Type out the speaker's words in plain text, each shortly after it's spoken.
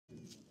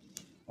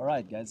All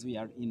right, guys, we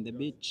are in the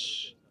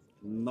beach,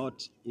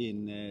 not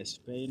in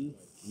Spain,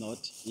 not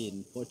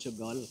in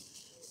Portugal,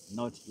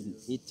 not in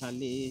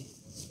Italy,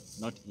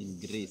 not in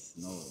Greece.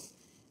 No,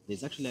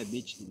 there's actually a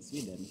beach in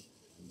Sweden.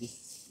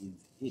 This is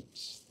it.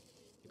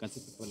 You can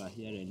see people are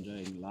here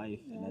enjoying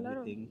life and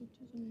everything.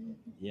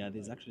 Yeah,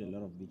 there's actually a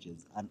lot of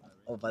beaches, and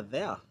over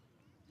there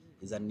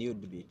is a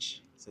nude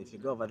beach. So if you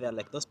go over there,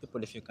 like those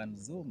people, if you can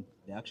zoom,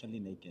 they're actually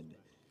naked.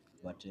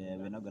 But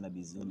we're not gonna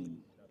be zooming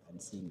and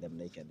seeing them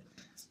naked.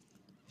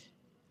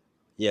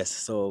 Yes,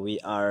 so we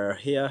are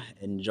here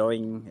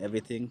enjoying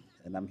everything,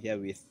 and I'm here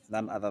with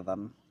none other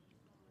than,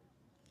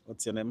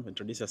 what's your name?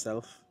 Introduce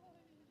yourself.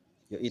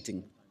 You're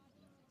eating.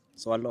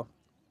 Swallow.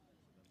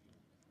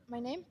 My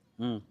name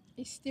Mm.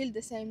 is still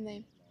the same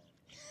name,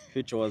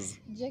 Which was,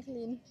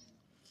 Jacqueline.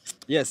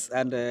 yes,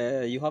 and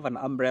you have an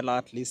umbrella.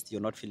 At least you're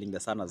not feeling the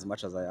sun as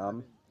much as I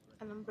am.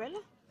 An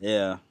umbrella?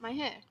 Yeah. My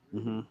hair.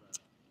 Mm-hmm.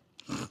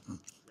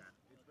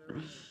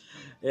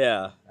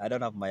 Yeah, I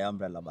don't have my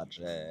umbrella, but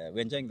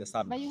we're enjoying the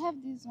sun. But you have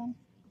this one.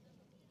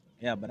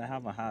 Yeah, but I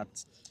have a hat.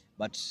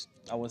 But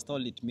I was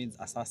told it means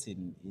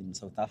assassin in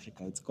South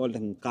Africa. It's called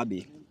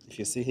Nkabi. If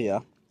you see here.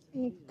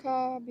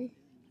 Nkabi.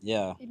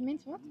 Yeah, It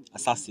means what?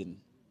 assassin.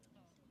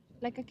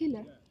 Like a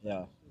killer.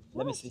 Yeah.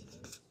 Let me see.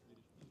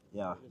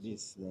 Yeah,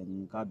 this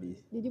Nkabi.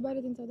 Did you buy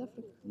it in South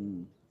Africa?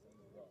 Mm.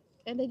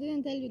 And they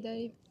didn't tell you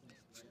that.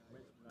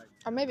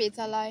 Or maybe it's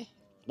a lie.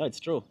 No, it's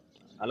true.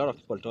 A lot of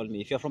people told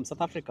me. If you're from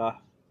South Africa,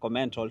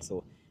 comment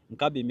also.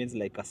 Nkabi means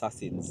like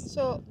assassins.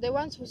 So the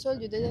ones who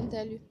sold you didn't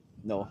tell you.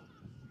 No,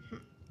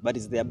 but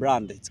it's their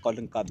brand. It's called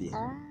Nkabi.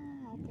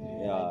 Ah,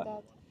 okay, Yeah. like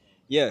that.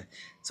 Yeah.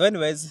 So,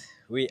 anyways,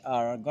 we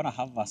are gonna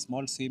have a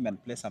small swim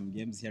and play some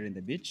games here in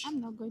the beach.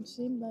 I'm not going to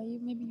swim, but you,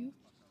 maybe you.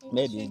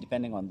 Maybe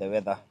depending on the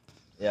weather.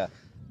 Yeah.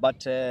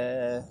 But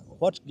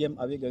what game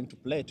are we going to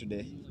play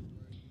today?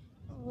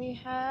 We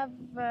have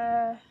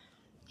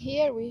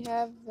here we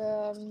have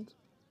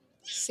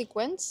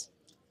sequence.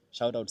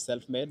 Shout out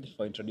Selfmade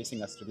for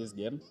introducing us to this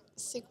game.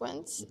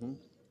 Sequence.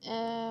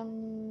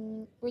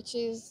 Mhm. Which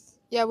is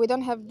yeah, we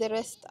don't have the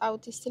rest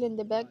out, it's still in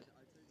the bag.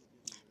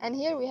 And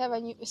here we have a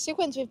new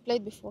sequence we've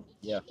played before.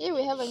 Yeah. Here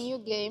we have a new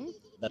game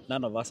That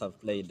none of us have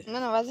played.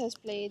 none of us has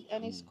played,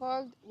 and it's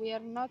called We Are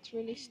Not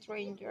Really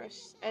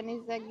Strangers. And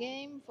it's a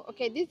game for,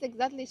 okay, this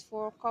exactly is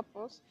for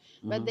couples,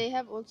 but they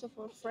have also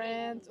for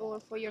friends or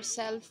for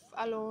yourself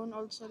alone.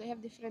 Also, they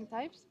have different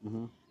types,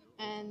 Mhm.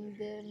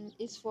 and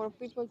it's for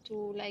people to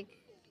like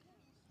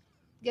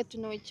get to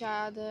know each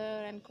other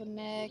and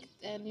connect,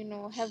 and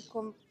have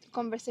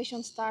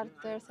conversation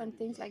starters and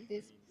things like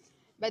this.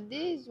 But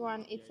this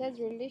one, it says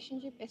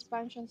relationship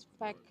expansions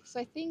pack. So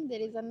I think there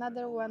is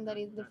another one that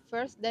is the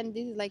first. Then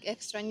this is like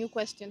extra new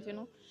questions.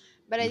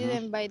 But I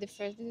didn't buy the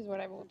first. This is what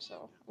I bought.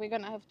 So we're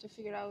gonna have to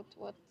figure out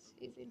what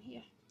is in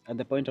here. And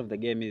the point of the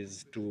game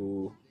is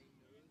To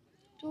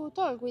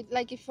talk with,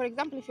 like, if for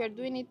example, if you're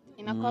doing it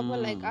in a couple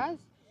like us,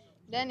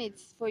 then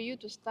it's for you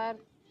to start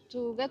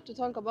to get to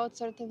talk about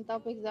certain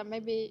topics that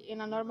maybe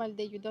in a normal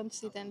day you don't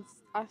sit and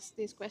ask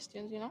these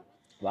questions.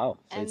 wow.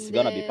 So it's And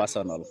gonna be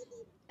personal.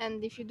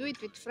 and if you do it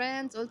with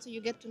friends, also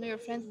you get to know your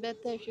friends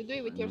better. If you do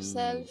it with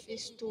yourself,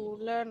 is to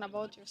learn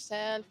about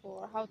yourself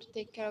or how to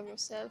take care of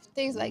yourself,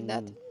 things like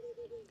that.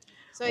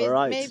 So All it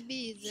right. maybe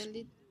is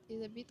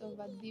a bit of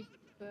a deep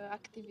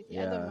activity.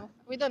 I don't Yeah. know.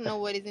 We don't know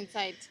what is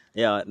inside.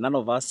 Yeah, none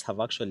of us have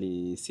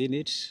actually seen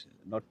it,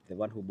 not the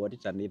one who bought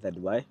it, and neither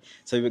do I.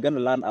 So we're going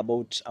to learn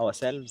about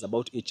ourselves,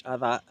 about each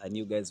other, and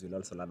you guys will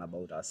also learn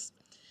about us.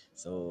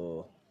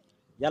 So,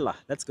 yalla,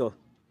 let's go.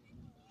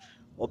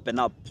 Open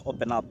up,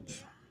 open up.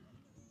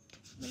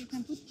 But you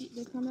can put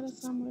the camera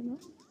somewhere, no?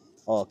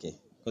 Oh, okay,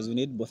 because we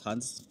need both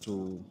hands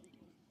to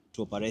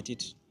operate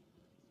it.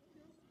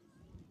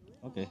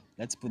 Okay,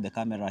 let's put the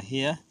camera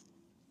here.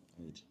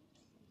 Wait.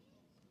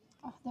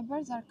 Oh, the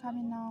birds are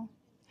coming now.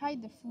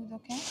 Hide the food,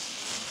 okay?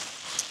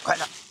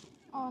 Quiet.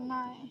 Oh,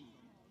 no.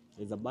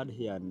 There's a bird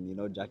here,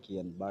 and Jackie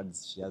and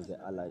birds, she has the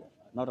allergy,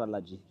 not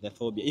allergy, the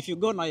phobia. If you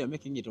go now, you're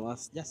making it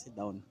worse. Just sit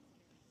down.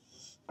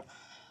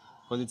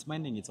 Because it's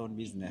minding its own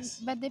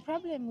business. But the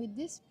problem with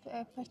these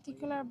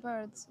particular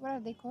birds, what are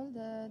they called?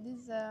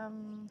 These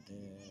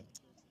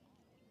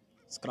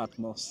Scrat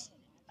moss.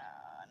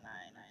 no.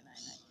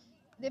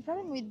 The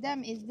problem with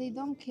them is they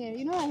don't care.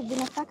 I've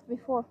been attacked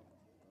before.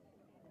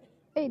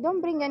 Hey,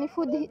 don't bring any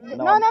food. No, No,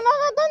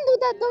 don't do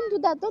that. Don't do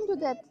that. Don't do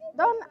that.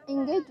 Don't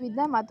engage with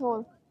them at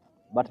all.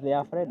 but they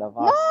are afraid of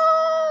No, us.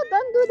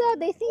 don't do that.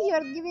 They think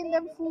you're giving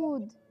them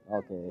food.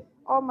 Okay.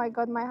 Oh my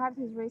God, my heart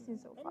is racing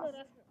so fast.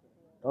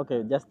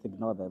 Okay, just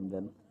ignore them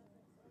then.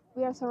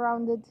 We are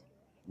surrounded.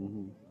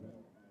 Mm-hmm.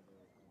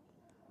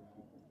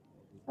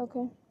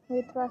 Okay,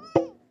 we try.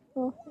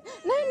 Oh.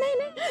 No.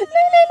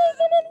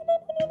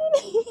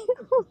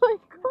 Oh my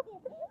God.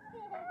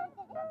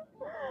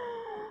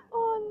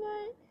 Oh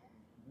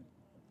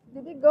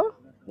no. Did it go?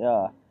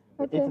 Yeah.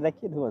 Okay. It's the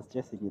kid who was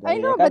chasing it. I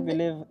know, I can't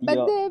believe but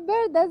the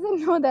bird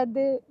doesn't know that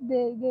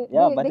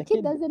but the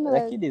kid doesn't know the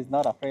that. kid is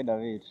not afraid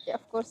of it. Yeah,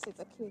 of course it's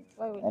a kid.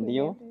 Why would And he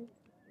you? be afraid?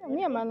 Yeah,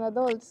 me, I'm an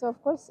adult, so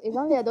of course it's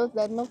only adults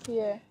that know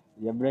fear.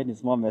 Your brain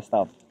is more messed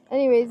up.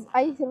 Anyways,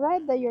 I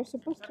read that you're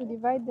supposed to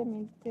divide them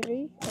in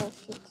three. Oh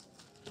shit.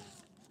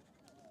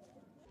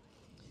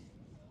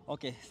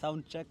 Okay,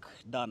 sound check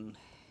done.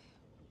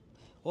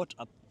 What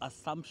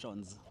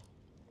assumptions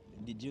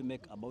did you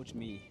make about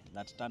me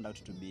that turned out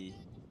to be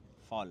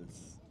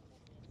false?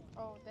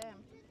 Oh damn.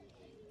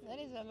 That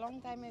is a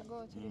long time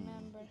ago to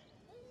remember.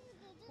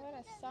 What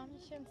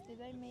assumptions did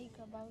I make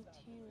about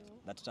you?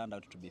 That turned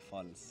out to be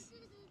false.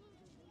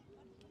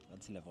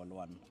 That's level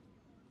 1.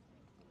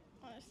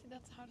 Honestly,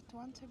 that's hard to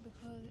answer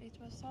because it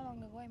was so long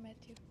ago I met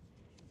you.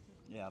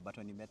 Yeah, but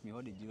when you met me,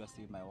 what did you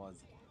assume I was?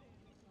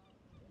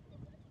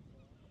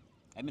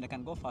 I mean, I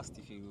can go first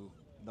if you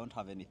don't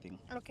have anything.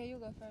 Okay, you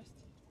go first.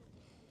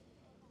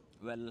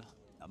 Well,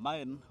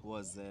 mine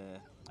was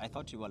I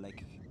thought you were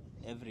like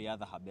every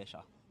other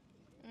Habesha.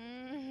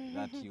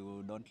 That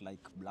you don't like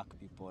black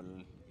people,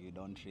 you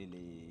don't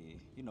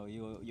really,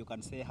 you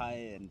can say hi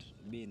and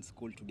be in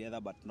school together,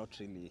 but not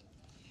really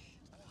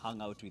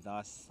hang out with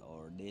us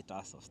or date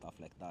us or stuff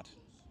like that.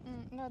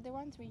 No, the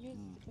ones we used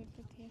we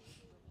put here.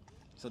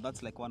 So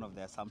that's like one of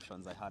the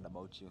assumptions I had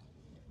about you.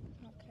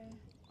 Okay.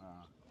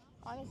 Uh,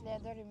 Honestly, I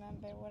don't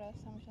remember what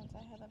assumptions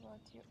I had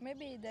about you.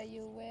 Maybe that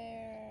you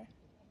were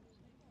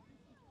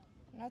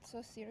not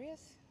so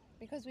serious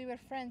because we were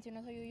friends,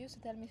 so you used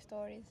to tell me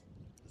stories.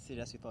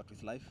 Serious you thought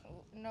with life?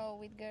 No,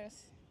 with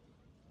girls.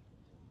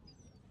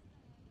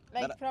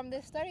 Like That- from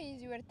the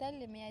stories you were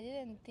telling me, I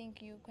didn't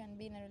think you can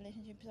be in a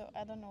relationship. So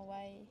I don't know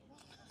why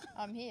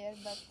I'm here,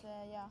 but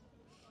yeah.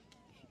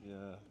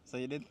 Yeah. So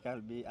you didn't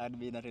think I'd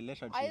be in a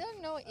relationship. I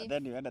don't know And if.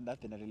 then you ended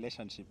up in a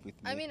relationship with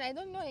me. I mean, I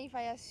don't know if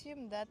I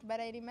assumed that, but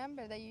I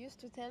remember that you used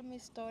to tell me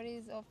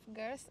stories of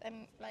girls,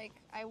 and like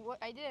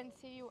I didn't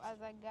see you as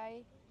a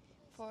guy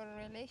for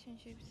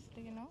relationships,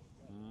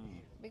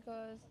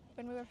 because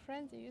when we were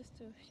friends, you used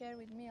to share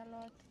with me a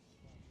lot.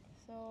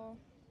 So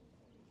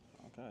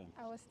Okay.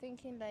 I was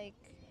thinking like,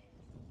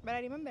 but I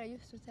remember I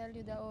used to tell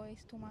you that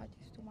it's too much,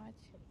 it's too much.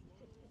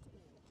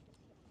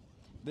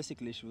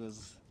 Basically, she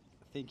was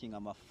thinking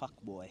I'm a fuck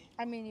boy.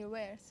 I mean, you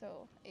were,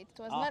 so it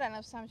was Ah. not an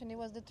assumption; it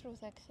was the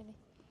truth actually,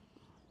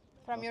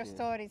 from your Okay.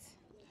 stories.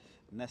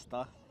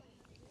 Nesta.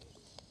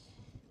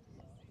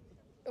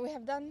 We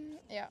have done,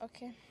 yeah,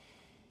 okay.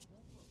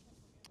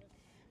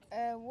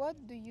 What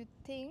do you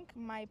think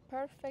my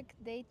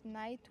perfect date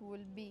night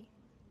will be?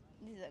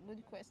 This is a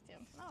good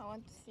question. Now I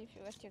want to see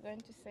what you're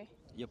going to say.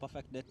 Your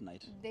perfect date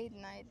night. Date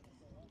night.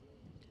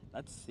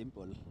 That's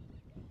simple.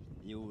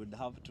 You would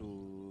have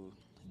to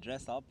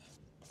dress up,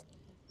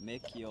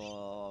 make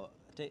your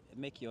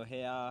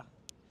hair,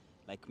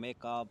 like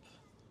makeup,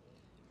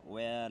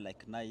 wear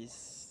like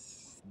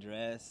nice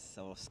dress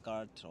or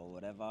skirt or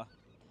whatever,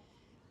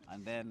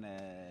 and then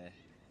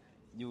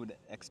you would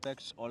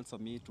expect also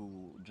me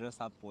to dress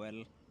up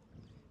well,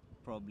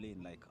 probably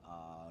in like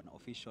an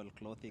official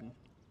clothing.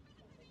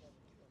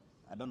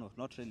 I don't know,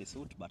 not really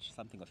suit, but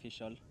something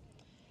official.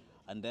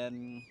 And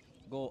then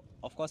go,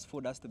 of course,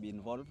 food has to be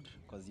involved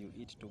because you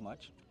eat too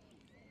much.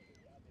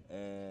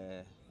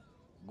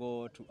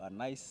 Go to a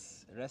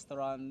nice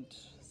restaurant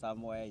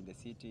somewhere in the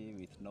city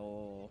with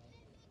no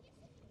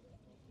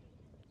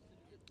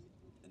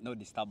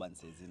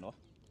disturbances,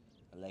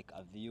 like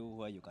a view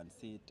where you can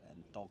sit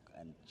and talk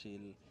and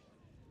chill,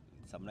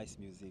 some nice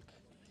music,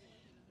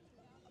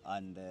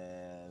 and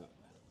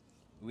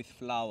with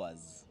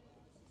flowers.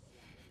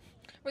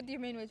 What do you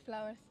mean with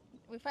flowers?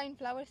 We find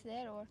flowers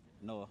there or?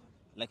 No,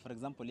 like for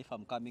example, if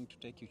I'm coming to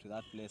take you to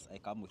that place, I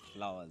come with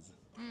flowers.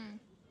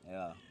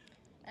 Yeah,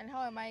 And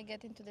how am I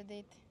getting to the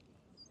date?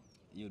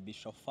 you'd be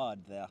chauffeured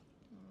there.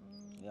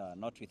 Yeah,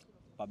 not with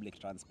public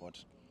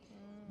transport,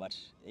 but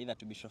either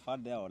to be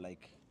chauffeured there or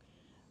like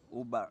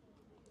Uber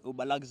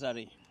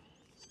luxury.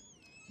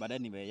 But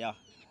anyway, yeah,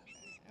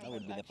 that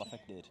would be the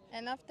perfect date.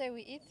 And after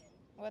we eat,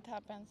 what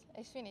happens?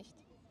 It's finished.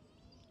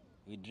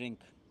 We drink.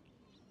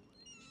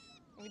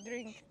 We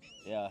drink.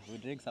 Yeah, we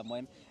drink some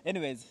wine.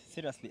 Anyways,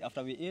 seriously,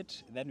 after we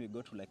eat, then we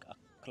go to like a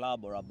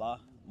club or a bar,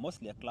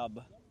 mostly a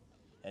club,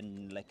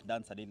 and like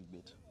dance a little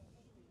bit.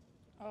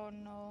 Oh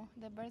no,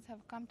 the birds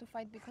have come to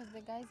fight because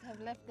the guys have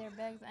left their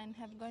bags and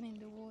have gone in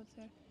the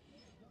water.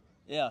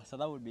 Yeah, so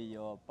that would be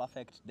your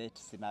perfect date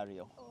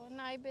scenario. Oh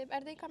no, babe, are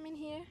they coming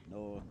here?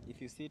 No,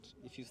 if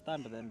you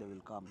stand, then they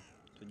will come.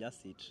 So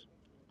just sit.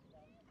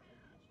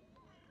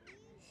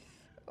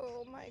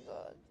 Oh my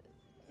god.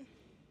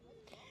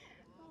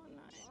 Oh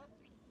no.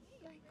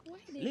 Like, why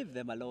they... Leave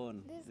them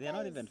alone. These They are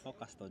not guys- even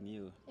focused on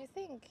you. You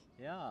think?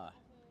 Yeah.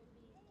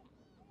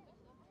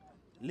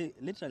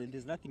 Literally,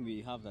 there's nothing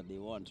we have that they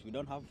want. We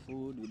don't have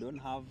food, we don't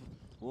have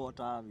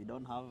water, we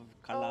don't have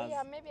colors. Oh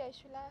yeah, maybe I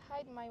should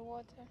hide my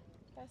water.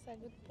 That's a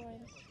good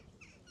point.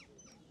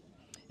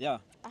 Yeah.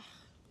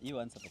 You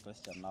answer the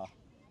question now.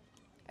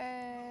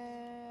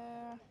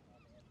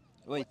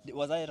 Wait,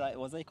 was I right?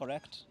 Was I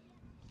correct?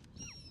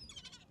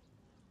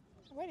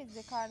 Where is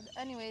the card?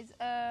 Anyways,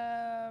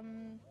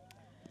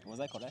 Was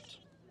I correct?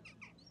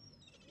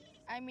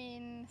 I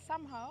mean,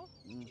 somehow,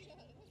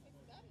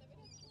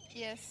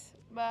 yes,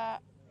 but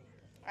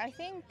I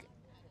think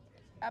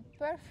a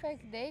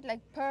perfect date, like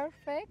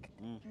perfect,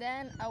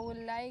 then I would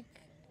like,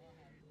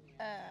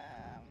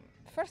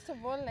 first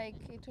of all, like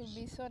it would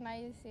be so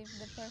nice if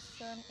the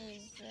person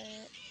is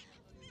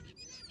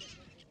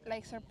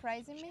like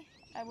surprising me.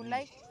 I would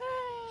like.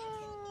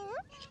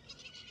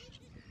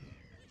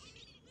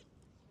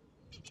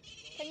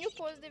 Can you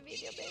pause the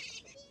video, babe?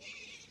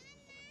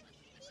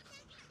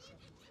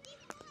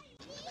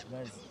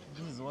 Guys,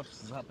 this is what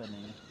is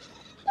happening.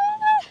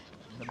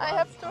 The I birds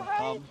have to hide.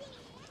 come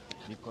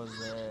because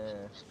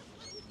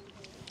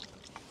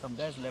some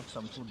guys left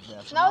some food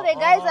there. So Now the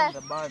guys all are-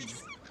 the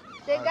birds.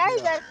 The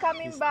guys here are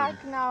coming feasting.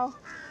 back now.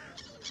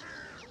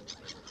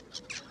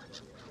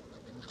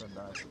 Look at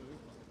that.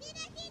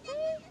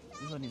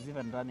 This one is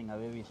even running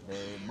away with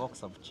the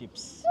box of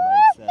chips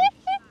by itself.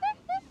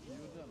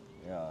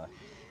 Yeah,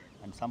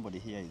 and somebody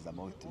here is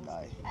about to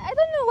die. I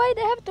don't know why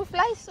they have to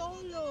fly so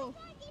low.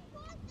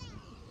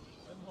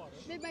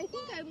 Babe, I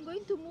think I'm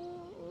going to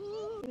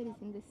move. What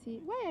is in the sea?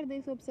 Why are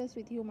they so obsessed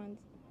with humans?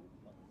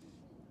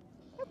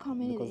 Look how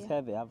many Because they are.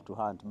 here they have to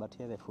hunt, but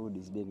here the food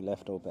is being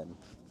left open.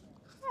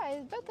 Yeah,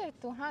 it's better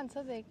to hunt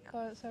so they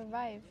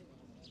survive.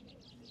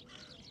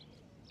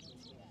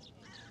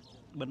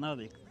 But now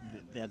they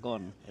are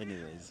gone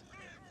anyways.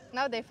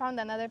 Now they found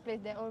another place.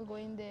 They're all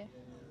going there.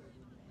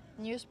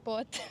 New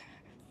spot.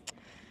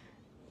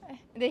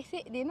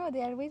 They know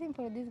they are waiting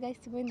for these guys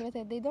to go in the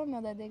water. They don't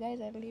know that the guys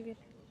are leaving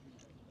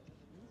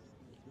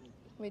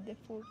with the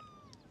food.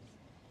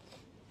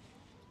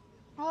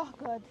 Oh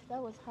God,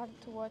 that was hard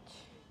to watch.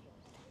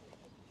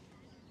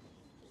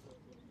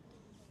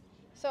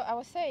 So I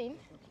was saying,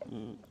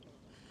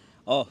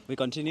 Oh, we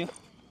continue?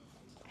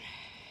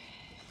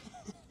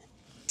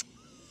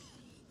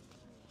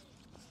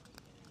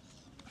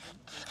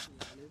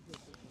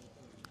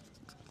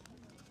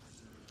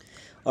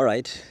 All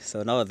right,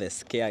 so now the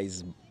scare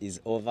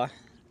is over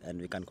and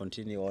we can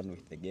continue on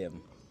with the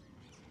game.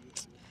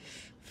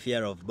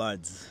 Fear of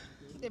birds.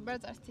 the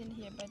birds are still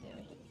here, by the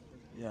way.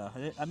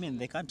 Yeah, I mean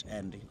they can't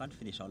end. You can't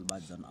finish all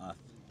birds on Earth.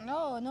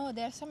 No,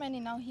 there are so many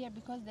now here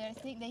because they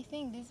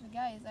think these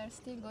guys are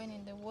still going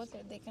in the water.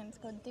 They can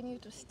continue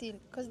to steal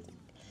because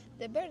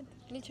the bird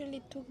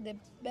literally took the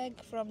bag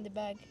from the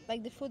bag,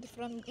 like the food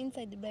from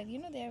inside the bag. You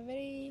know, they are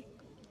very.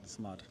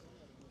 Smart.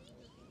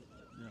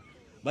 Yeah.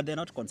 But they're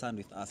not concerned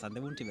with us and they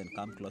won't even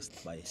come close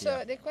by here.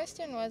 So the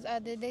question was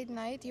at the date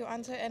night. You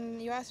answer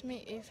and you asked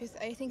me if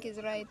I think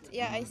it's right.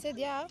 Yeah, I said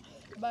yeah,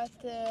 but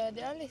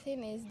the only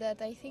thing is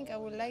that I think I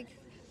would like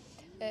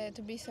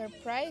to be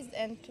surprised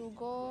and to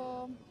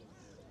go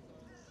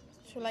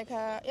to like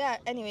a yeah.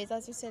 Anyways,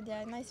 as you said,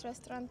 yeah, a nice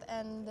restaurant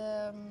and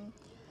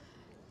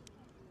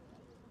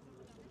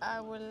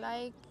I would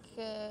like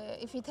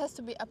if it has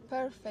to be a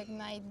perfect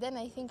night, then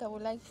I think I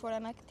would like for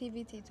an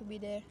activity to be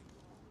there,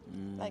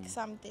 like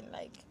something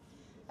like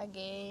a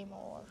game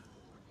or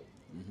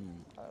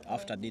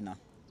After dinner.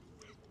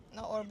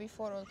 no, or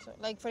before also.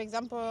 Like for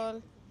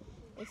example,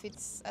 if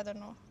it's I don't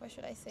know, what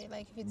should I say?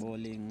 Like if it's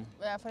Bowling.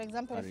 yeah, for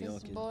example, if it's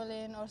Karaoke.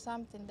 bowling or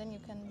something, then you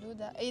can do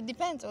that. It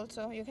depends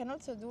also. You can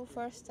also do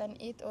first and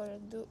eat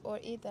or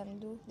eat and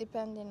do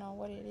depending on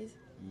what it is.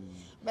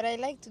 But I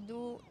like to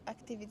do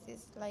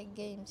activities like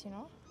games, you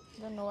know.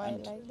 Don't know why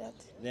And- I like that.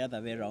 The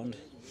other way around.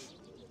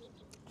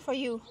 For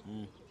you.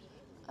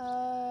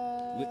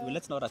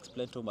 Let's not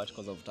explain too much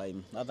because of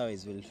time.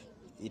 Otherwise,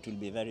 it will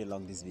be very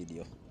long, this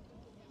video.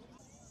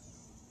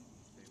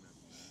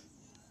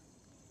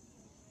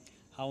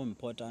 How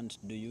important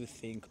do you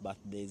think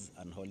birthdays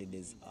and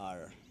holidays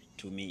are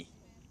to me?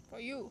 For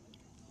you.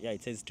 Yeah,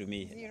 it says to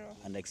me. 0.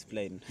 And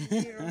explain.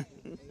 0.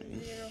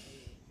 0.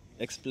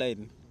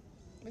 Explain.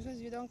 Because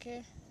you don't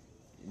care.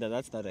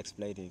 That's not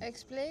explaining.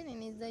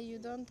 Explaining is that you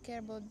don't care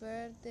about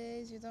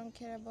birthdays, you don't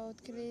care about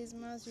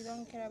Christmas, you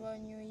don't care about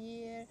New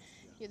Year,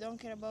 you don't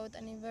care about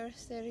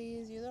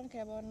anniversaries, you don't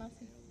care about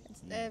nothing.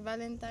 It's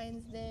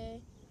Valentine's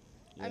Day.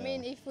 I Yeah.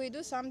 mean, if we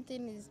do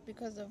something, it's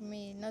because of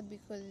me, not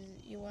because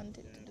you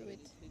wanted to do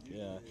it.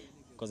 Yeah,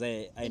 because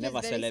I Which is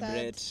never very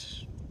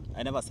celebrate.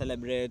 I never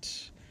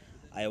celebrate.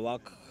 I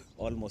work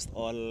almost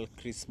all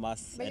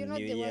Christmas But you're and not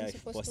New the one Year if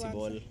supposed to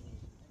possible. answer.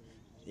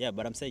 Yeah,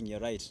 but I'm saying you're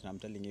right. I'm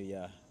telling you,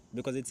 yeah,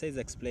 because it says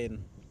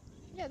explain.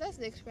 Yeah, that's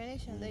the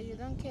explanation, that you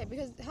don't care.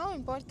 Because how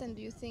important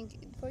do you think?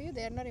 For you,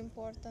 they are not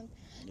important.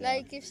 Yeah.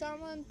 Like if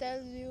someone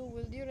tells you,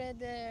 would you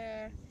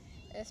rather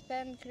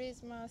spend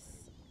Christmas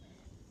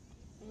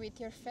with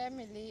your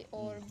family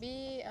or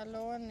be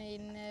alone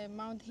in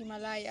Mount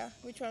Himalaya?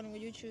 Which one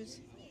would you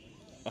choose?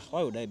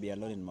 Why would I be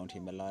alone in Mount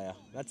Himalaya?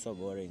 That's so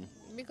boring.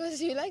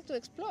 Because you like to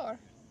explore.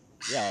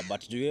 Yeah,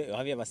 but have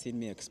you ever seen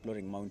me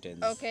exploring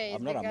mountains? Okay,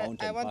 I'm not a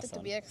mountain I wanted person.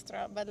 to be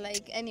extra, but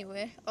like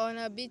anywhere on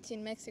a beach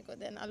in Mexico,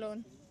 then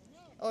alone,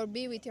 or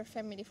be with your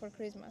family for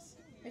Christmas.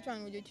 Which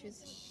one would you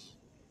choose?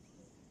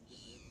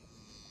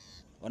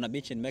 On a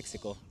beach in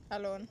Mexico,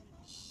 Alone.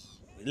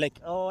 like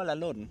all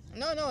alone,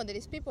 No, there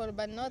is people,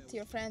 but not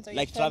your friends or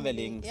like your family.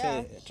 traveling,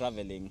 Yeah. say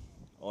traveling,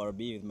 or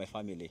be with my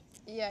family.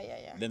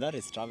 Yeah. Then that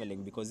is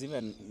traveling, because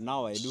even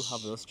now I do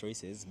have those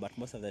choices, but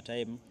most of the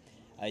time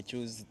I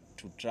choose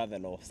to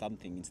travel or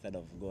something instead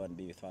of go and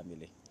be with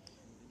family.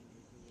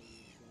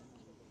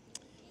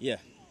 Yeah,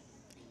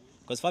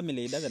 because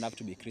family, it doesn't have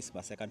to be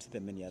Christmas. I can see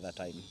them any other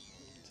time.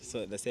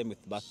 So the same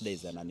with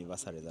birthdays and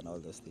anniversaries and all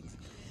those things.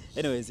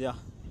 Anyways, yeah.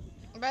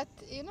 But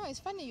you know, it's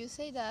funny you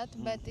say that,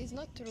 but it's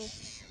not true.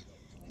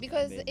 Yeah,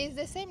 Because maybe. it's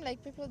the same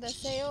like people that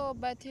say, oh,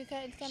 but it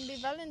can be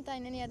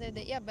Valentine any other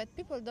day. Yeah, but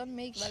people don't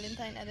make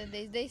Valentine other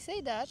days. They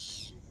say that,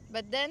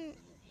 but then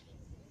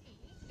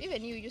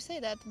even you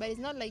say that, but it's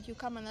not like you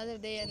come another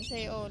day and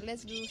say, oh,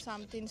 let's do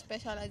something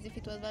special as if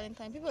it was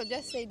Valentine. People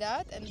just say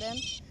that, and then,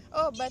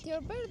 oh, but your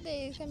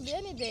birthday can be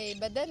any day,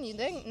 but then you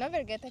don't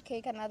never get a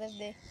cake another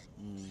day.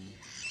 Mm,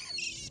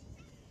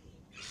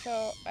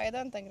 So I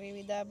don't agree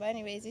with that. But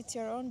anyways, it's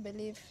your own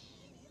belief.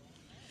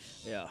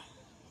 yeah.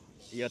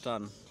 Your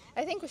turn.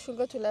 I think we should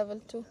go to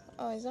level 2.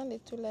 Oh, it's only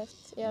 2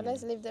 left. Yeah,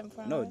 let's leave them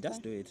for No, another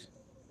just time. do it.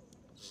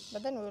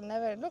 But then we'll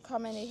never look how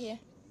many here.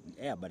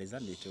 Yeah, but it's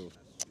only 2.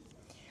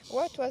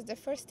 What was the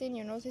first thing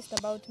you noticed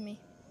about me?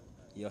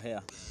 Your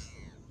hair.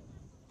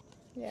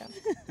 Yeah.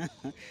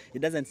 It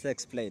doesn't say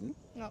explain.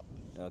 No.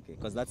 Okay,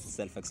 because that's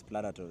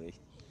self-explanatory.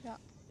 Yeah.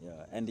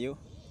 Yeah, and you?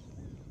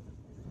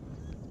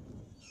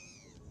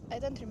 I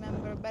don't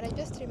remember, but I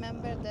just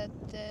remember that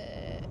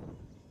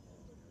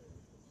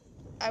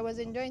I was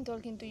enjoying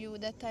talking to you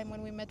that time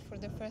when we met for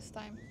the first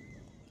time.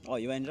 Oh,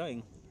 you were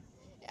enjoying?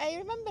 I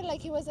remember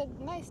like it was a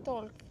nice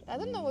talk. I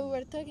don't know what we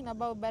were talking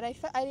about, but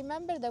I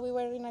remember that we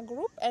were in a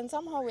group and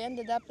somehow we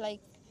ended up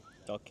like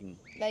Talking.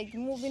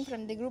 moving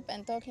from the group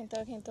and talking.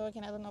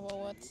 I don't know about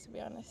what, to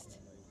be honest.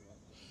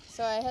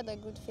 So I had a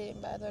good feeling,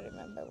 but I don't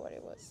remember what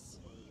it was.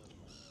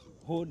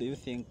 Who do you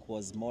think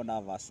was more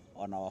nervous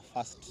on our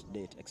first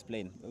date?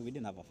 Explain. Well, we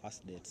didn't have a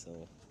first date,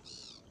 so...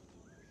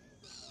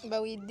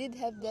 But we did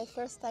have that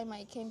first time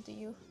I came to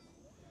you.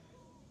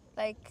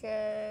 Like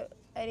I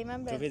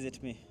remember. To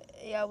visit me?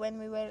 Yeah, when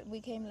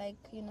we came like,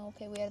 you know,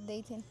 okay, we are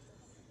dating.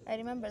 I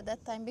remember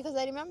that time because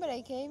I remember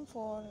I came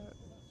for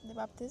the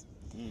baptism,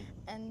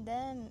 and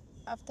then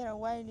after a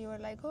while you were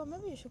like, oh,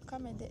 maybe you should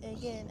come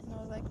again, and I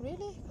was like,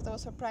 really? Because I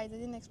was surprised. I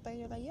didn't expect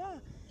you. Like, yeah.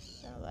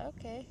 And I was like,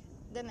 okay.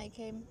 Then I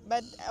came,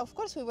 but of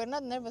course we were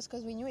not nervous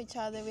because we knew each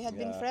other. We had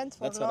been friends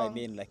for That's long. what I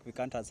mean. Like, we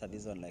can't answer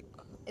this one like.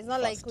 It's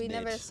not like first we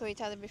date. never saw each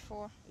other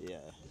before. Yeah.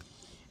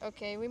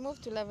 Okay, we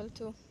moved to level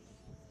 2.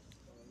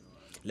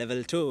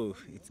 Level 2,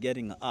 it's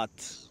getting hot.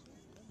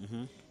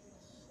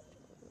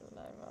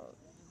 Level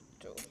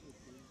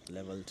 2.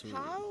 Level 2.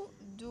 How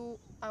do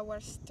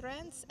our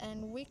strengths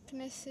and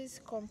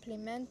weaknesses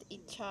complement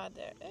each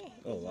other?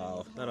 Oh This one wow,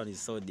 is that hard. one is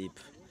so deep.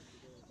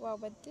 Wow,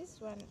 but this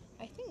one,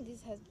 I think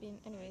this has been,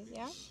 anyways,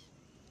 yeah.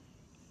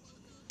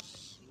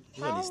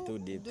 This one is too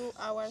deep. Do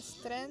our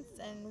strengths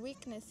and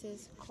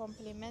weaknesses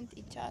complement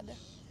each other?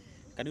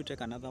 Can you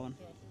take another one?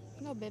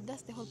 No, babe,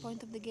 that's the whole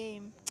point of the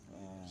game.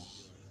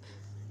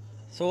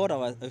 So what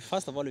our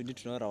first of all, we need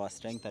to know what our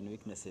strengths and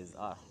weaknesses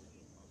are.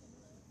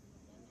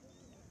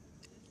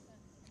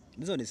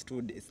 This one is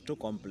it's too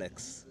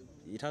complex.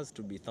 It has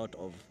to be thought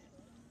of.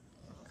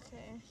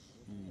 Okay.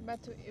 But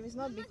it's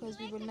not because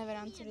we will never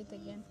answer it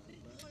again.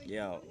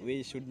 Yeah,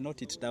 we should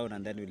note it down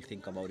and then we'll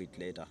think about it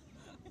later.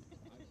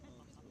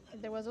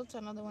 There was also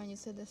another one you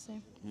said the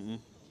same.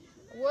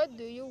 Mm-hmm. What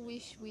do you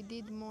wish we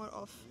did more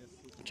of?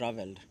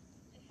 Traveled.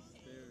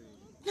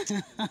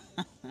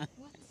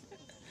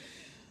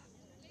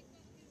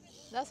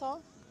 That's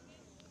all?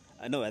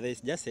 No, they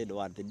just said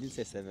one. They didn't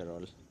say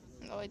several.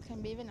 No, it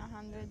can be even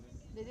 100.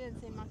 They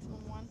didn't say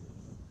maximum 1.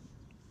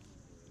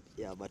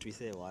 Yeah, but we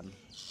say one.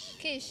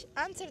 Kish,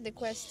 answer the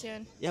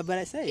question. Yeah, but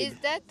I said. Is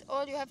that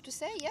all you have to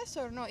say? Yes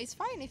or no? It's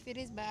fine if it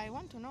is, but I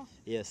want to know.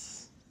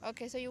 Yes.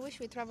 Okay, so you wish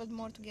we traveled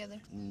more together?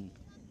 Mm.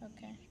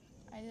 Okay,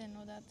 I didn't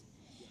know that.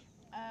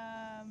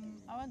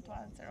 I want to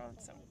answer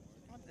also.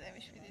 What did I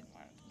wish we did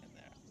more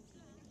together?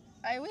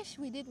 I wish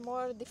we did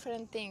more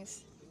different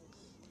things.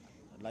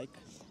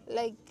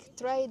 Like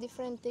try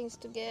different things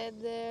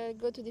together,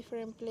 go to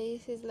different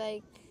places,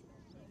 like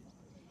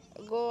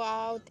go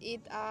out,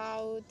 eat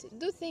out,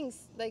 do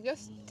things, like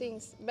just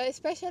things. But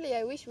especially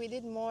I wish we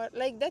did more,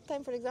 like that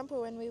time, for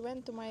example, when we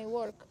went to my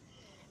work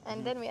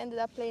and then we ended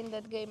up playing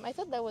that game. I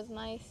thought that was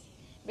nice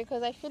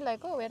because I feel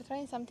like, oh, we're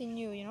trying something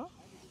new, you know.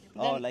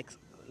 Oh, Then,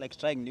 like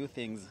trying new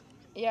things.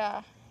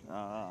 yeah.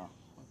 Ah,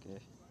 okay.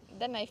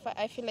 Then I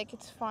feel like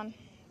it's fun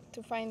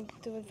to find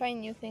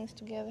new things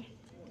together.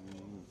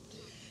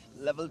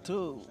 Level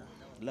 2,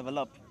 level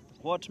up.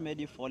 What made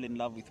you fall in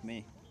love with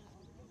me?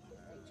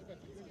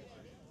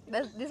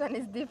 This one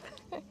is deep.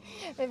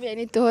 Maybe I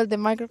need to hold the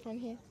microphone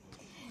here.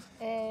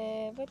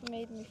 What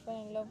made me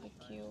fall in love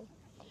with you?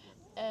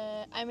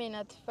 I mean,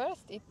 at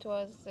first it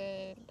was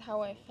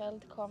how I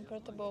felt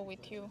comfortable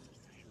with you.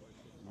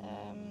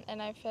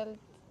 And I felt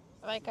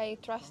like I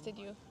trusted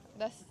you.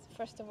 That's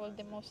first of all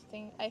the most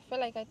thing. I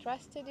felt like I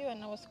trusted you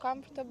and I was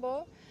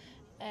comfortable,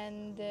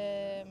 and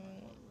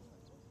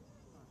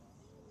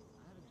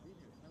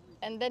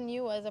then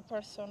you as a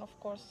person, of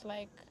course,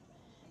 like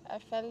I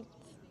felt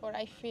or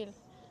I feel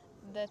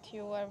that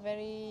you are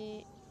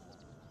very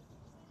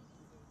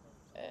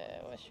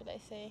what should I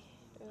say,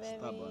 very.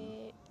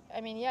 Stubborn.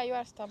 I mean, yeah, you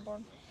are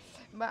stubborn,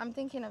 but I'm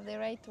thinking of the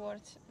right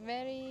words.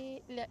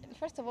 Very.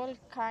 First of all,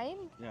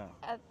 kind. Yeah.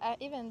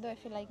 Even though I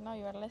feel like now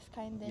you are less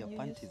kind than Your you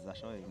panties are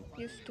showing.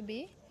 used to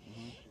be.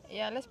 Hmm.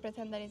 Yeah, let's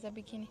pretend that it's a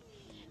bikini.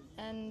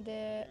 And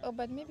oh,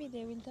 but maybe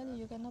they will tell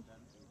you cannot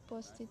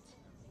post it.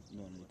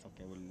 No, no, it's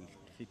okay. We'll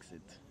fix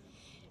it.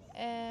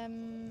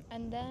 And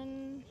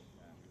then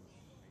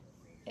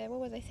what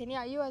was I saying?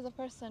 Yeah, you as a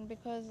person,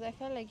 because I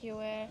felt like you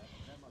were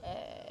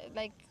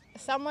like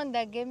someone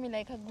that gave me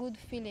like a good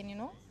feeling, you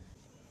know.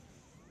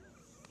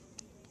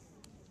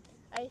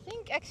 I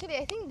think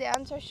the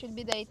answer should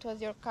be that it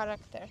was your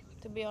character,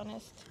 to be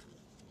honest.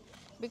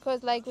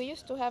 Because like we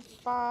used to have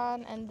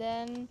fun and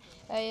then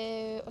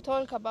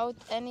talk about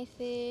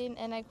anything,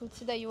 and I could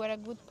see that you were a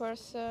good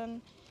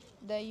person,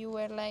 that you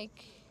were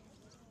like,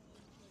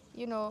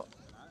 you know,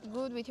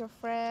 good with your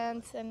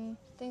friends and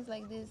things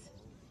like this.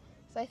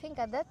 So I think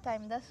at that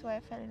time that's why I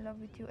fell in love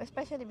with you,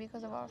 especially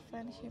because of our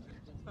friendship.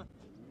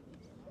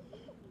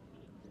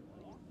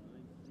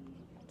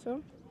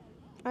 So,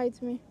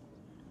 it's me.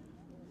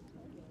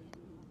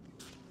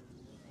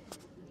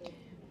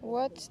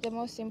 What's the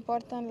most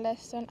important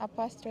lesson a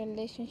past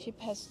relationship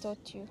has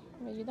taught you?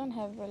 Well, you don't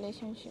have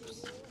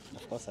relationships.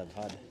 Of course, I've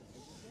had.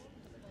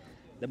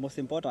 The most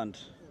important.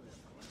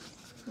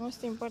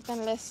 Most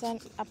important lesson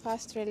a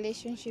past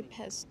relationship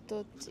has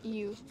taught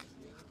you.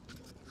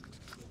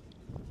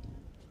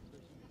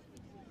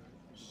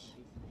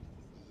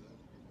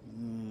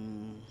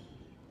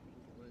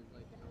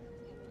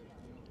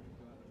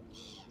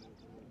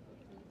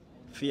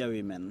 Fear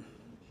women.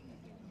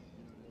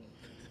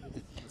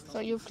 So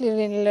you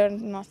clearly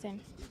learned nothing.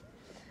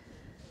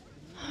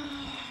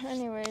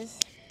 Anyways,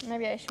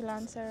 maybe I should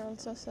answer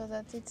also so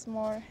that it's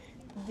more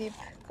deep,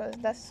 because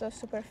that's so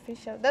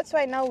superficial. That's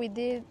why now we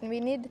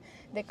need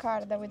the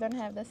card that we don't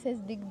have that says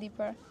dig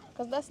deeper,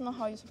 because that's not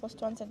how you're supposed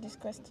to answer these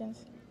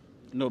questions.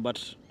 No,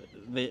 but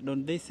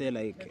don't they say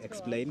like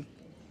explain?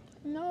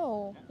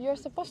 No, you're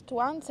supposed to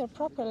answer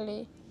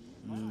properly.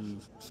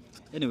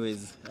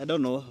 Anyways, I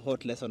don't know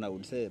what lesson I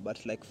would say,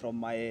 but like from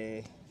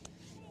my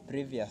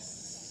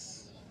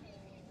previous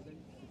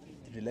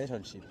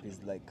relationship is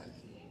like,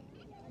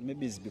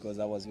 maybe it's because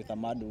I was with a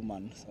mad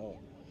woman, so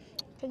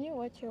Can you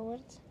watch your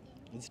words?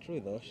 it's true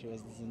though, she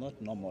was not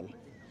normal.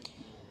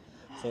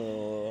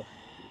 So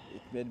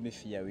it made me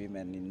fear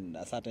women in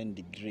a certain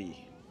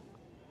degree.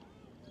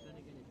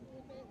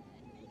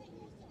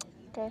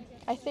 Okay.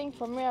 I think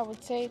for me, I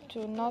would say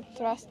to not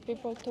trust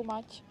people too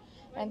much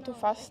and too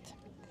fast,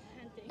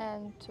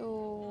 and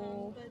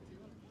to,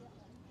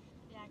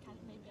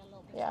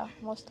 yeah,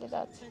 mostly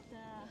that.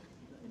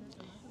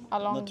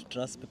 Not Along, to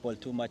trust people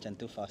too much and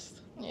too fast.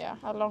 yeah,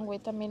 along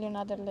with a million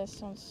other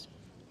lessons.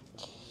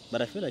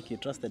 But I feel like you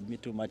trusted me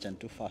too much and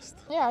too fast.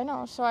 Yeah, I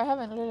know. So I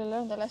haven't really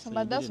learned the lesson, So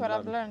but you that's didn't what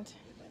I've learn.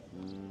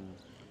 learned.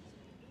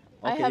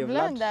 I Okay, have you've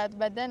learned learned. that,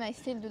 but then I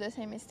still do the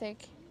same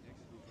mistake.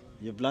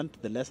 You've learned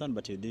the lesson,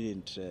 but you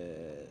didn't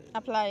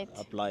Apply it.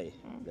 apply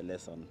the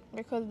lesson.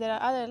 Because there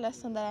are other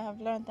lessons that I have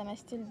learned and I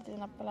still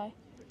didn't apply.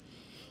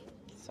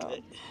 So,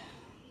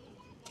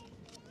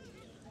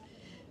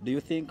 Do you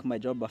think my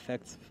job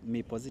affects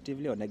me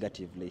positively or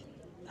negatively?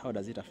 How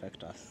does it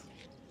affect us?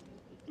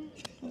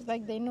 it's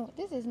like they know.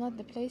 This is not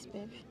the place,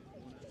 babe.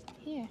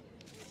 Here.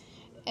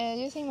 Do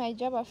you think my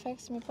job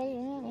affects me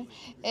positively?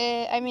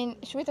 I mean,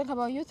 should we talk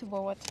about YouTube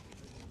or what?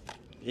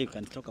 You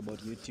can talk about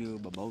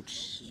YouTube, about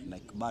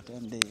like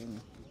bartending.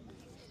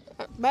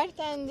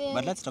 Bartending.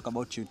 But let's talk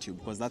about YouTube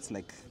because that's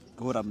like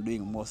what I'm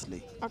doing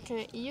mostly.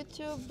 Okay,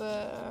 YouTube.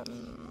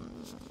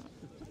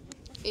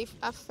 If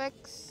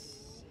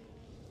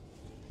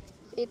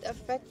it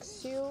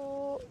affects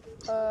you.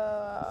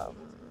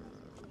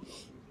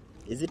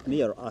 Is it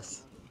me or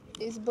us?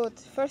 It's both.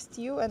 First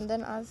you and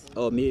then us.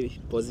 Oh, me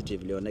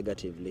positively or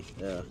negatively?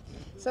 Yeah.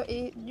 So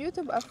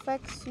YouTube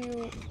affects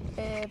you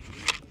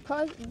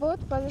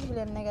both positively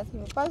and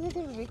negatively.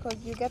 Positively because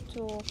you get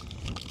to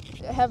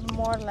have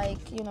more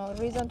like, you know,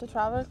 reason to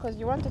travel, because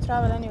you want to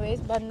travel anyways,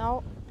 but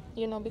now,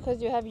 you know,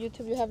 because you have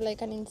YouTube, you have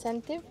like an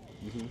incentive.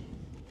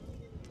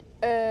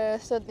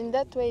 So in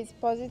that way it's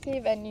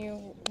positive, and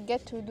you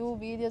get to do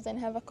videos and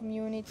have a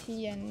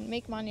community and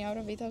make money out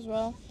of it as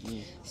well.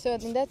 So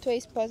in that way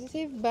it's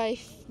positive, but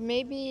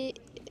maybe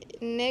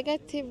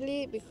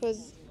negatively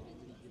because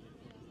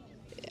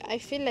I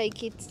feel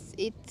like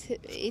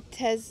it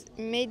has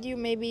made you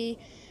maybe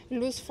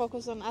lose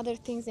focus on other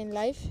things in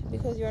life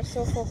because you are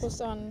so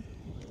focused on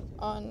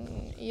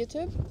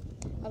YouTube.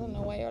 I don't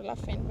know why you're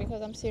laughing,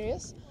 because I'm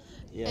serious.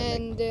 Yeah,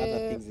 And like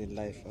other things in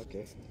life.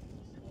 Okay.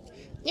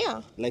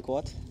 yeah, Like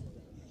what?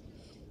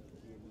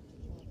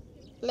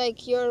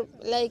 like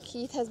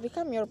it has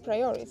become your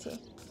priority.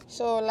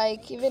 So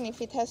like even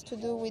if it has to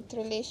do with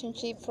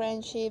relationship,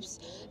 friendships,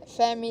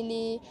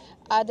 family,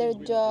 other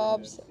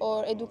jobs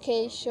or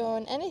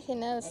education,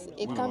 anything else,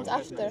 it comes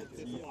after.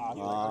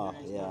 Ah,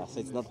 yeah.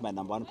 So it's not my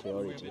number one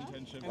priority.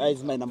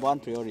 It's my number one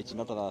priority,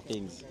 not other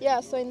things.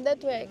 Yeah, so in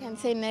that way I can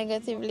say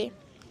negatively.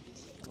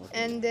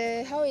 And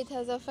how it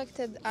has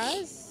affected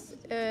us,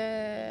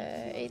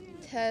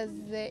 It has,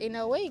 in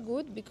a way,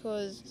 good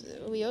because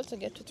we also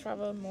get to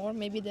travel more,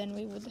 maybe than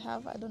we would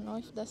have. I don't know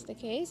if that's the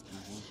case.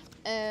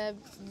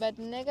 But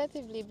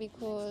negatively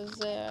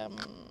because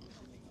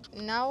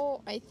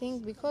now I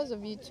think because of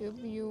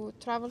YouTube you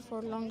travel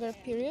for longer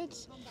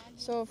periods,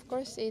 so of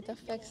course it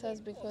affects us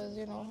because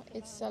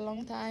it's a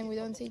long time we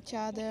don't see each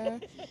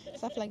other,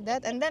 stuff like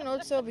that. And then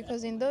also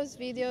because in those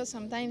videos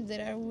sometimes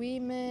there are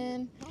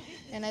women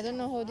and I don't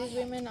know how these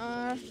women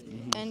are,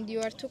 and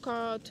you are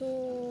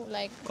too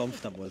like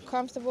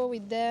comfortable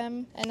with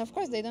them, and of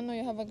course they don't know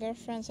you have a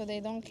girlfriend, so they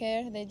don't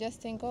care. They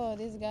just think, oh,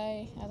 this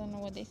guy, I don't know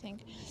what they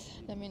think.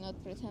 Let me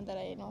not pretend that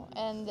I know.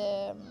 And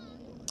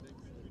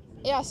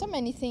yeah, so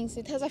many things.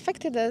 It has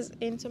affected us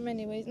in so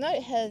many ways. No,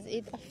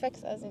 it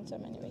affects us in so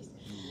many ways.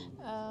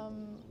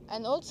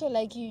 And also,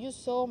 like, you use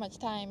so much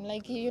time.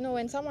 Like,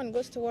 when someone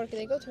goes to work,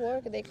 they go to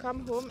work, they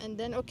come home, and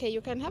then, okay,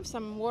 you can have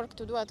some work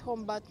to do at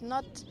home, but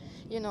not,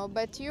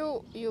 but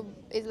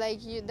it's like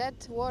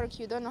that work,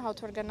 you don't know how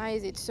to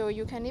organize it. So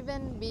you can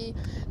even be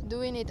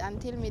doing it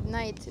until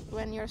midnight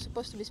when you're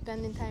supposed to be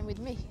spending time with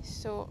me.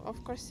 So,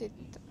 of course, it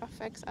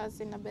affects us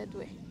in a bad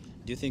way.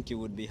 Do you think you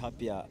would be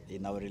happier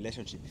in our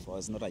relationship if I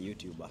was not a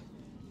YouTuber?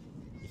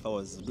 If I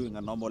was doing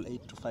a normal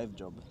 8 to 5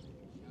 job?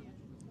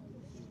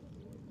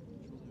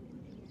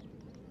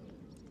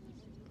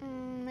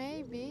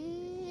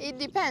 Maybe. It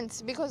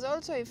depends, because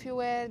also if you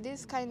were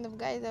this kind of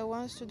guy that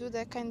wants to do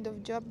that kind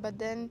of job, but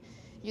then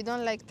you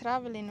don't like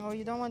traveling or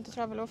you don't want to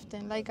travel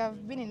often, like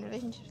I've been in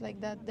relationships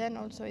like that, then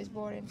also it's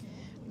boring.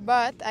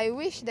 But I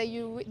wish that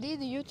you did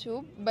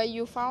YouTube, but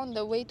you found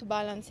a way to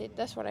balance it.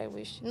 That's what I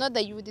wish. Not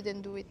that you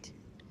didn't do it.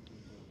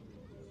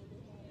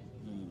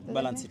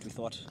 Balance it with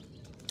what?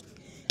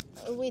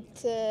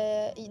 With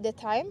the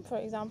time, for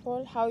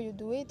example, how you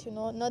do it,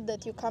 not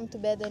that you come to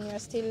bed and you're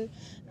still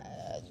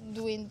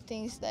doing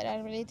things that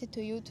are related to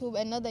YouTube,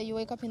 and not that you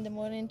wake up in the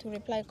morning to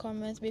reply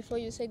comments before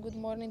you say good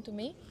morning to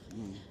me.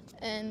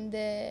 And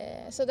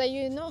so that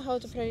you know how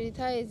to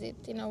prioritize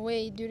it in a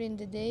way during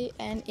the day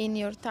and in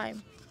your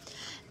time.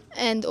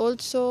 And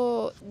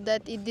also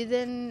that it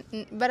didn't,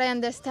 but I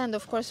understand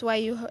of course why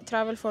you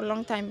travel for a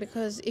long time,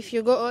 because if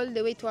you go all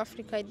the way to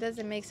Africa, it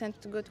doesn't make sense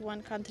to go to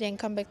one country and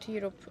come back to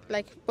Europe,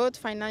 like both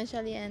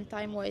financially and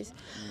time wise.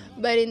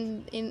 But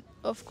in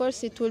of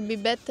course it will be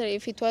better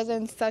if it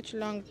wasn't such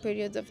long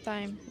periods of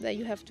time that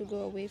you have to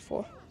go away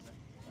for.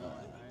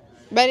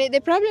 But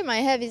the problem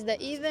I have is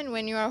that even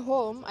when you are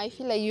home, I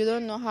feel like you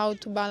don't know how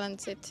to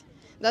balance it.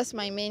 That's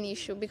my main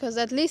issue, because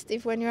at least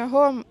if when you're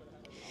home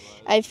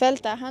I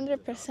felt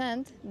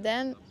 100%,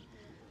 then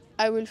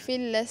I will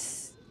feel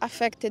less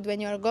affected when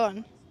you're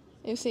gone.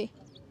 You see?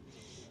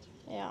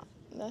 Yeah,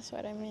 that's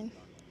what I mean.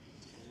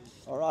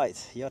 All right,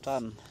 your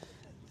turn.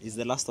 Is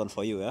the last one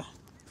for you, yeah?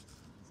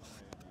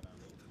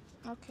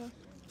 Okay.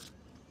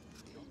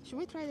 Should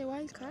we try the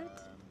wild card?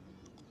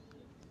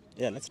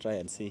 Yeah, let's try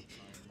and see.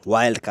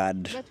 Wild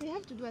card. But we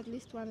have to do at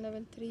least one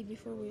level 3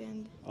 before we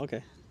end.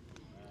 Okay.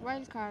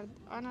 Wild card.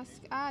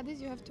 This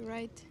you have to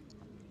write.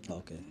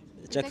 Okay.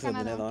 Check for the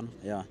other one.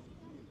 Yeah.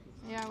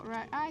 Yeah,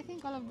 right. I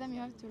think all of them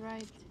you have to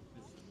write.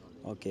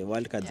 Okay,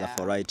 wild cards are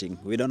for writing.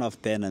 We don't have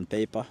pen and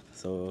paper,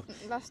 so...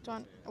 Last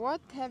one.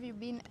 What have you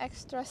been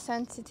extra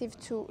sensitive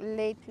to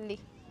lately?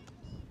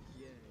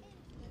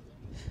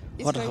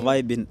 What have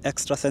I been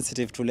extra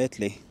sensitive to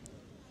lately?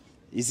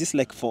 Is this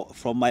like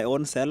from my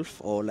own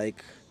self, or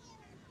like...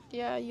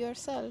 Yeah,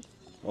 yourself.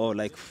 Or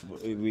like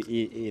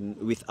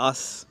with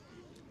us?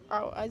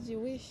 Oh, as you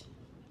wish.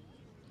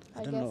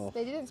 I don't guess know.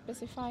 they didn't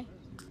specify.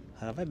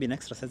 Have I been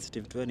extra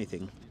sensitive to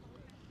anything?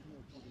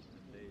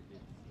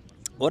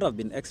 What I've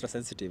been extra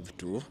sensitive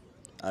to,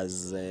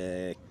 as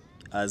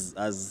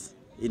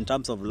in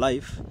terms of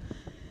life,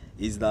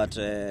 is that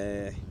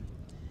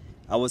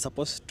I was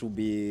supposed to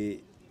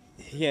be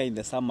here in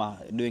the summer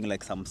doing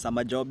like some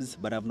summer jobs,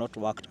 but I've not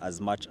worked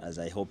as much as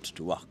I hoped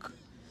to work.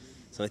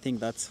 So I think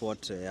that's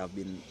what I've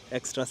been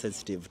extra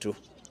sensitive to.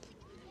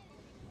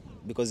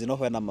 Because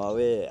when I'm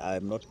away,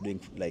 I'm not doing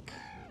like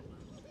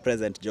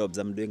present jobs.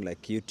 I'm doing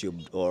like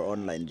YouTube or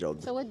online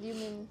jobs. So what do you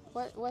mean?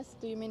 What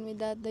do you mean with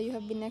that? That you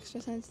have been extra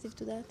sensitive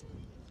to that?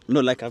 No,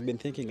 like I've been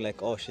thinking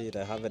like, oh shit,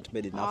 I haven't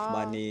made enough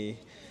money.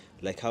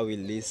 Like how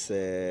will this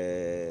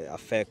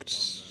affect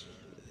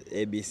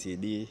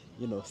ABCD?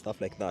 Stuff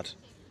like that.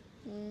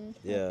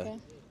 Yeah. Okay.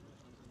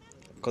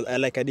 Because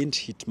I didn't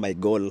hit my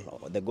goal,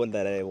 the goal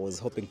that I was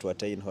hoping to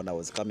attain when I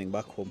was coming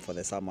back home for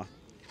the summer.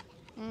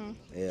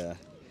 Yeah.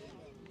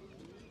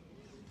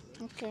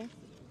 Okay.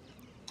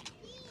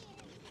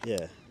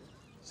 Yeah.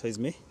 So it's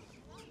me?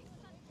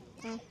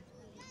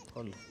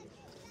 Hold.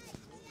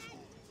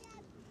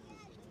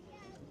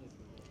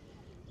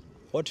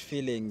 What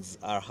feelings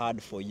are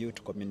hard for you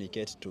to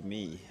communicate to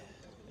me,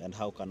 and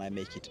how can I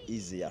make it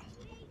easier?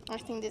 I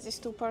think this is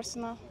too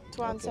personal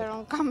to answer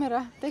on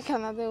camera. Take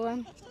another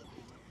one.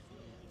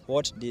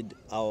 What did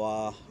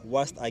our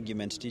worst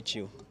argument teach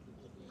you?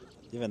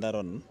 Even that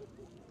one.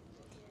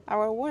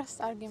 Our worst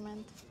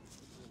argument.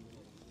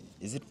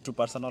 Is it too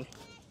personal?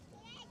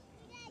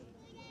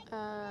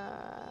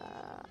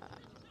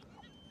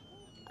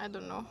 I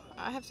don't know.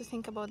 I have to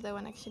think about that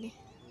one actually.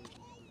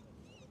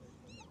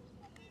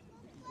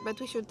 But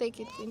we should take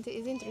it.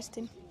 It's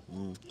interesting.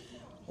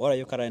 What are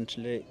you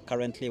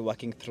currently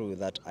working through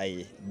that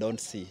I don't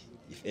see,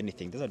 if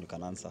anything? This one you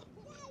can answer.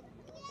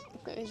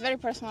 Okay, it's very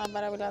personal,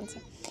 but I will answer.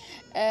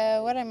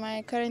 What am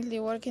I currently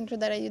working through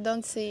that you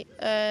don't see?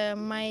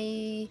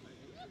 My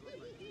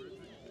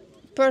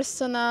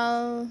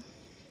personal,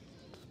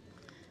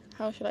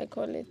 how should I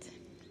call it?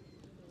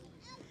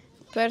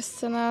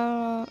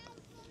 Personal,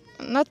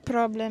 not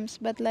problems,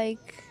 but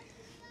like,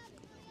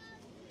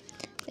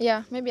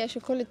 yeah, maybe I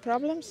should call it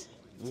problems.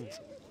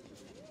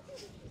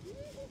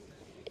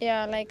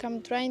 Yeah, like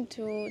I'm trying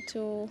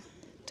to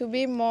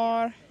be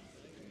more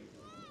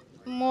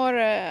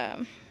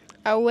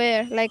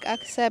aware, like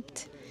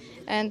accept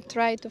and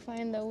try to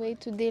find a way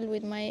to deal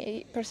with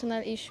my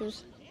personal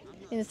issues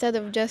instead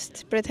of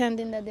just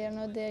pretending that they are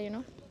not there, you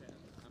know.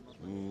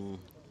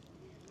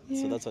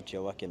 So that's what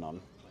you're working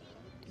on,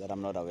 that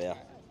I'm not aware.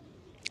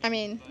 I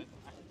mean,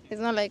 it's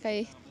not like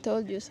I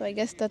told you, so I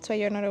guess that's why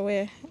you're not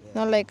aware.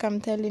 Not like I'm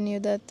telling you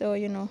that, oh,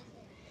 you know,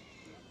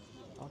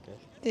 Okay.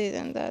 this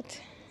and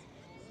that.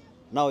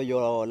 Now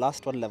your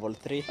last one, level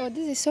 3. Oh,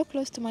 this is so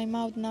close to my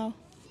mouth now.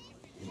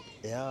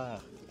 Yeah.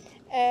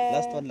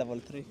 Last Uh, one, level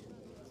 3.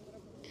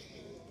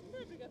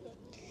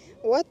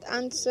 What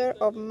answer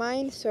of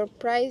mine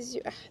surprised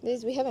you?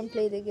 This we haven't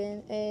played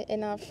again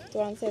enough to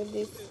answer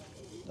this.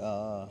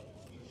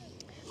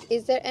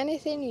 Is there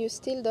anything you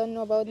still don't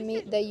know about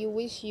me that you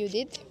wish you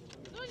did?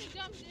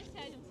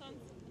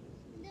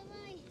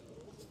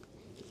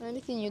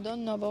 Anything you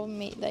don't know about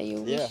me that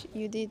you wish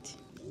you did?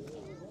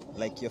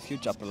 Like your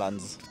future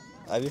plans.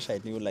 I wish I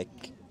knew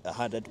like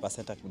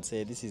 100% I could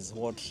say this is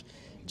what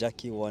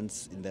Jackie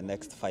wants in the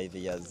next 5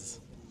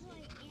 years.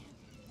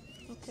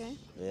 Okay.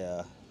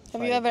 Yeah.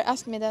 Have you ever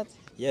asked me that?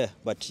 Yeah,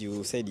 but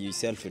you said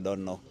yourself you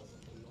don't know.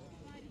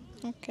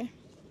 Okay.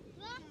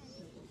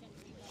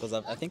 Because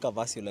I think I've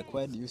asked you like,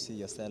 where do you see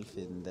yourself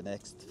in the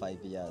next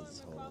 5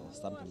 years or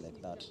something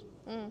like that?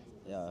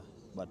 Yeah,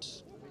 but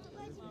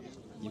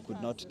you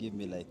could not give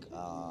me like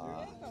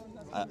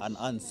an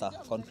answer,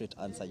 concrete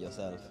answer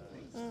yourself.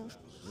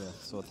 Yeah,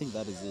 so I think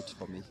that is it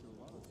for me.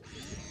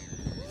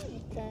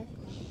 Okay.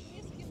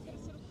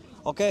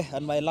 Okay,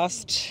 and my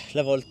last,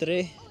 level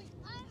 3.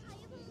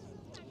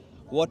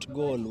 What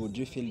goal would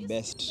you feel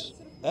best?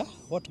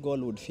 What goal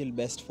would feel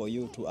best for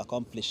you to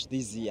accomplish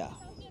this year?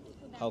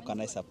 How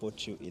can I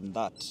support you in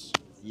that?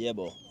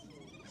 Yebo.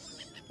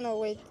 No,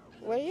 wait.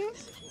 Were you?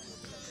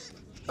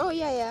 Oh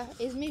yeah.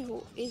 It's me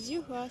who is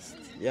you who asked.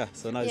 Yeah,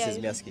 so now this Yeah, is me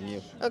it's- asking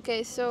you.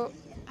 Okay, so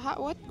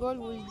what goal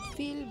would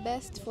feel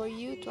best for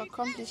you to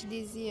accomplish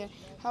this year?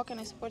 How can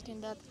I support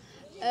in that?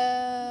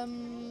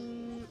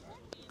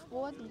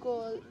 What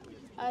goal?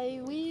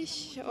 I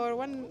wish, or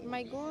one,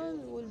 my goal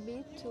will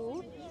be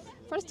to,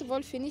 first of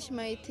all, finish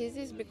my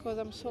thesis because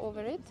I'm so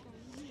over it.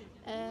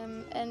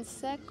 And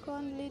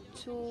secondly,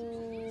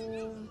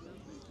 to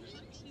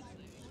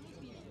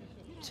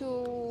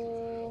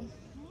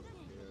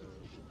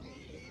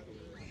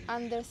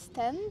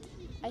understand,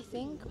 I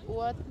think,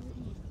 what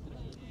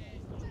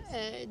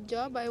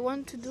job I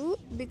want to do,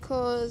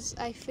 because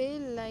I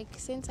feel like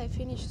since I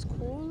finished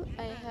school,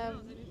 I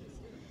have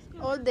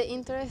all the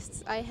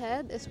interests I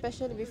had,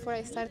 especially before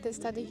I started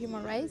studying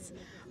human rights,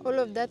 all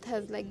of that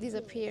has like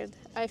disappeared.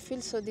 I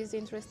feel so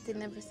disinterested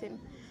in everything.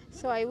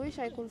 So I wish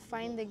I could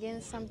find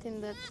again something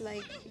that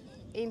like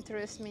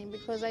interests me,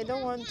 because I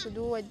don't want to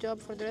do a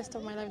job for the rest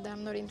of my life that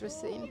I'm not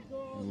interested in.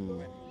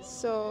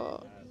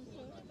 So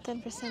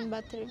 10%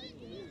 battery.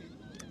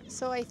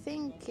 So I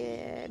think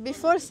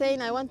before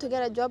saying I want to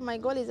get a job, my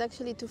goal is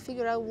actually to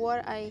figure out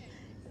what I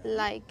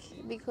like,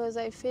 because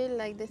I feel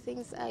like the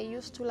things I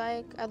used to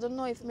like, I don't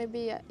know if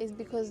maybe it's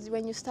because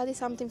when you study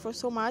something for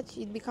so much,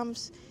 it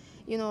becomes,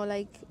 you know,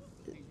 like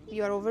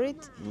you are over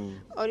it,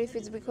 or if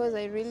it's because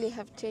I really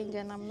have changed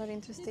and I'm not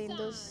interested in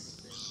those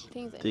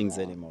things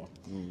anymore.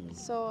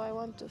 So I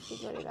want to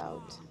figure it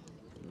out.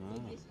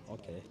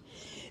 Okay.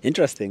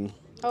 Interesting.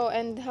 Oh,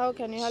 and how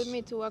can you help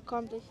me to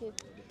accomplish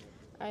it?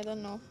 I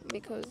don't know,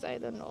 because I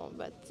don't know,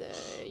 but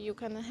you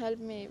can help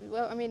me.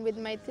 Well, I mean, with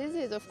my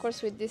thesis, of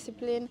course, with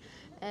discipline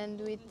and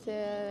with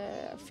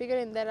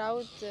figuring that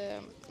out,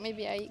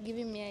 maybe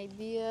giving me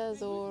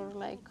ideas, or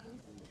like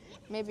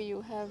maybe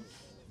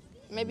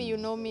maybe you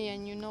know me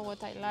and you know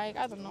what I like.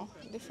 I don't know,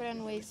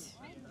 different ways.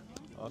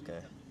 Okay.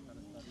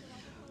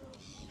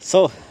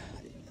 So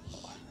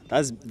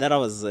that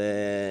was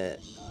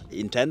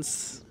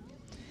intense.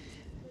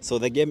 So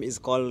the game is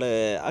called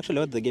actually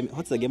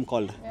what's the game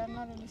called? We are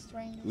not really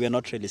strangers. We are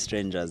not really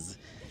strangers.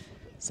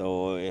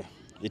 So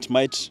it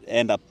might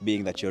end up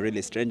being that you're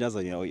really strangers,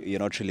 or you're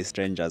not really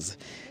strangers.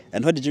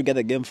 And where did you get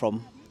the game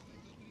from?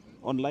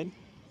 Online?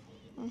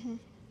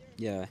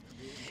 Yeah.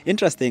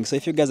 Interesting. So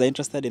if you guys are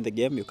interested in the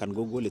game, you can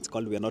Google. It's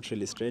called We Are Not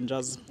Really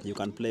Strangers. You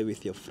can play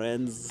with your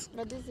friends.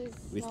 But this is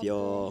With not,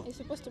 your- it's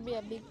supposed to be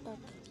a big pack.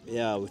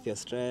 Yeah, with your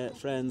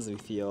friends,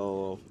 with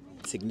your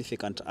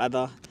significant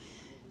other.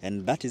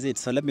 And that is it.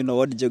 So let me know,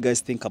 what did you guys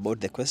think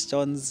about the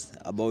questions,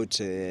 about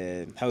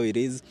how it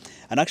is.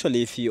 And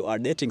actually, if you are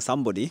dating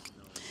somebody,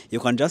 you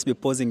can just be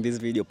pausing this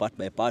video part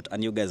by part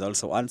and you guys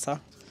also answer.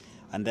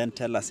 And then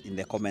tell us in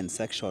the comment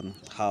section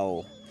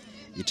how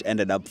it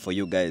ended up for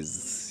you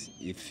guys,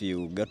 if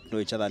you got to know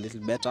each other a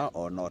little better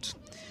or not.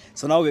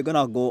 So now we're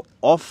gonna go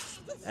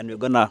off and we're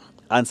gonna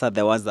answer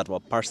the ones that were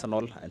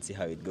personal and see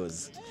how it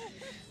goes.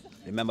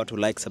 Remember to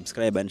like,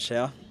 subscribe and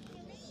share.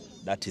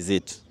 That is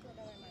it.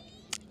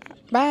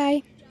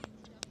 Bye.